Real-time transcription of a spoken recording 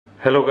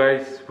Hello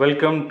guys,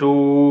 welcome to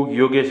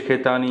Yogesh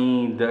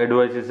Khetani, the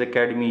Advices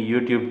Academy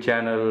YouTube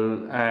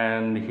channel,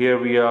 and here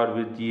we are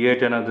with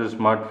yet another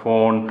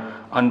smartphone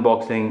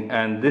unboxing,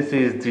 and this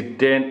is the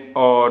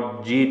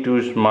Tenor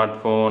G2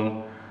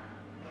 smartphone,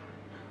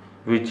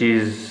 which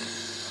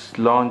is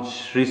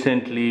launched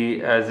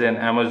recently as an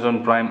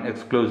Amazon Prime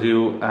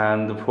exclusive,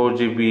 and the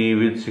 4GB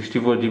with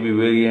 64GB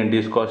variant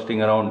is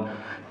costing around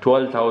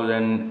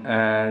 12,000,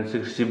 and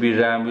 6GB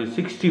RAM with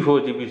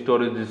 64GB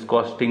storage is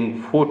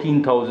costing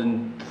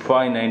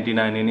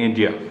 14,599 in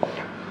India.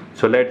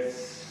 So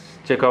let's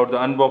check out the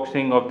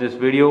unboxing of this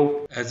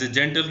video. As a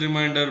gentle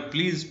reminder,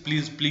 please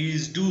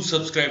do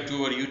subscribe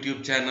to our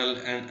YouTube channel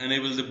and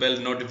enable the bell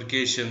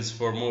notifications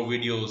for more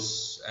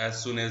videos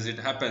as soon as it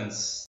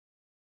happens.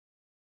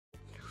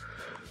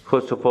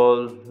 First of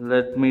all,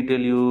 let me tell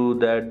you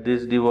that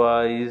this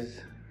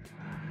device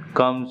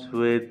comes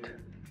with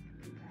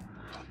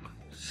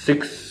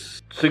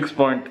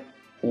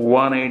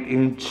 6.18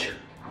 inch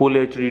Full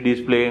HD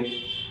display,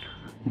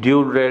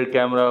 dual rear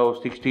camera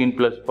of 16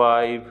 plus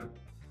 5,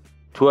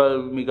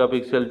 12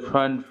 megapixel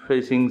front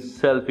facing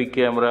selfie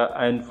camera,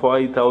 and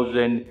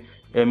 5000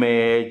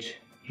 mAh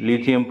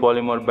lithium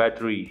polymer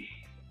battery.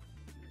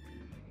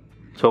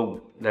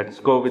 So let's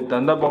go with the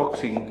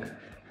unboxing.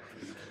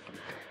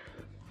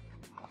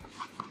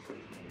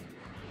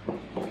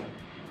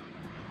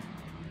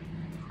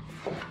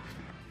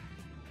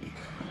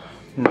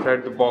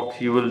 Inside the box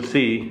you will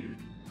see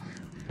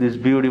this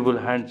beautiful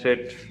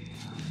handset.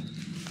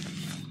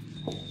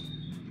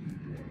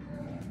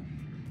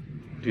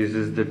 This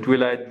is the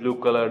twilight blue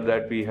color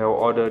that we have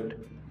ordered.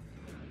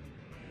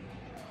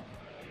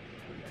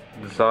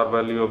 The SAR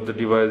value of the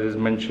device is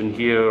mentioned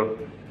here.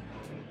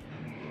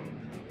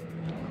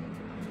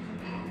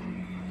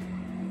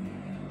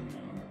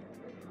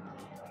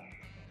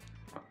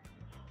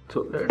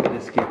 So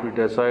let's keep it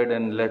aside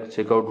and let's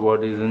check out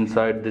what is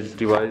inside this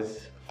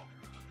device.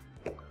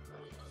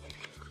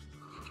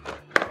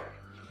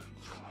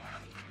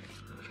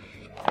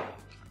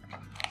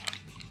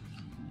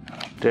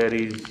 There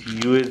is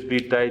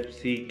USB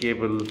Type-C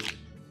cable.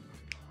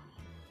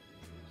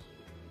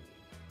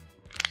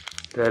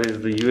 There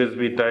is the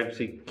USB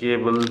Type-C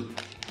cable,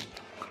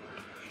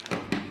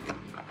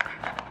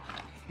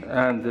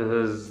 and this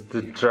is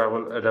the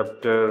travel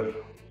adapter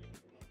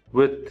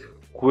with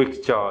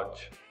quick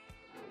charge.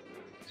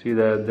 See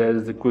that there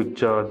is the quick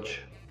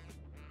charge,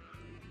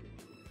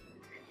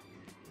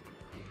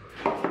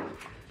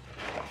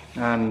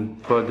 and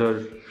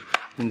further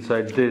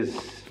inside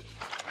this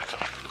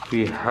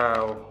we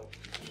have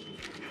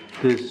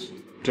this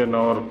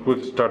Tenor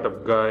quick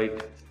startup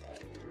guide.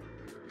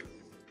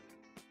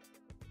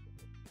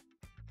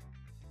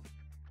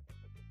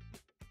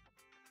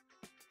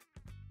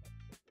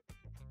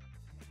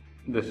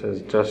 This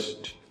is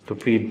just the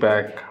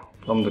feedback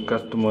from the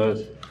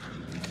customers,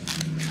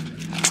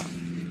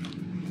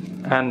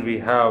 and we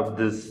have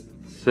this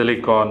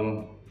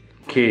silicone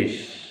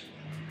case.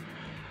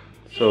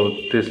 So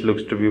this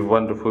looks to be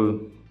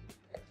wonderful,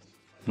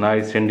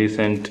 nice and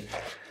decent.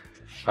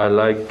 I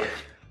like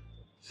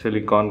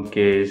silicone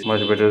case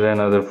much better than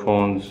other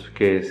phones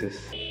cases.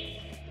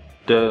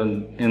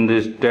 In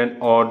this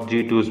Tenor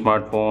G2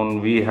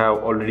 smartphone, we have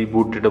already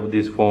booted up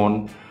this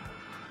phone.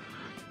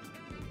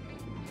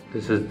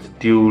 This is the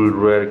dual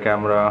rear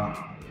camera,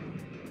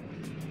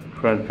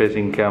 front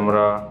facing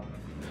camera.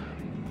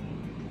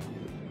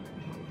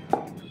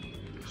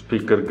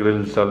 Speaker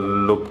grills are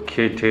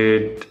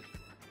located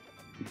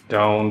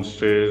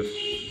downstairs.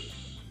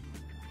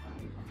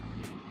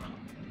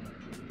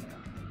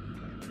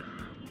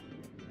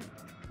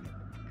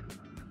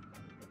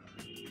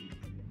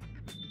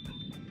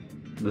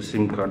 The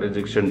SIM card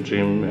ejection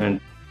trim, and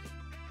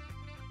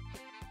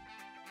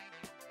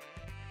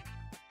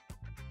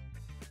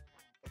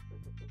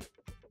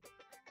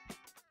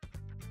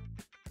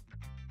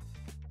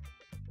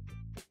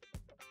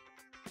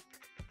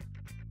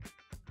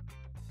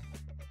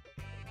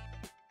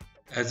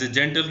as a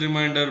gentle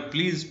reminder,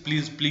 please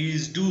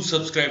do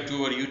subscribe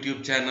to our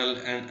YouTube channel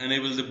and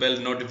enable the bell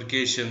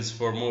notifications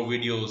for more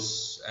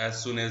videos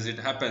as soon as it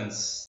happens.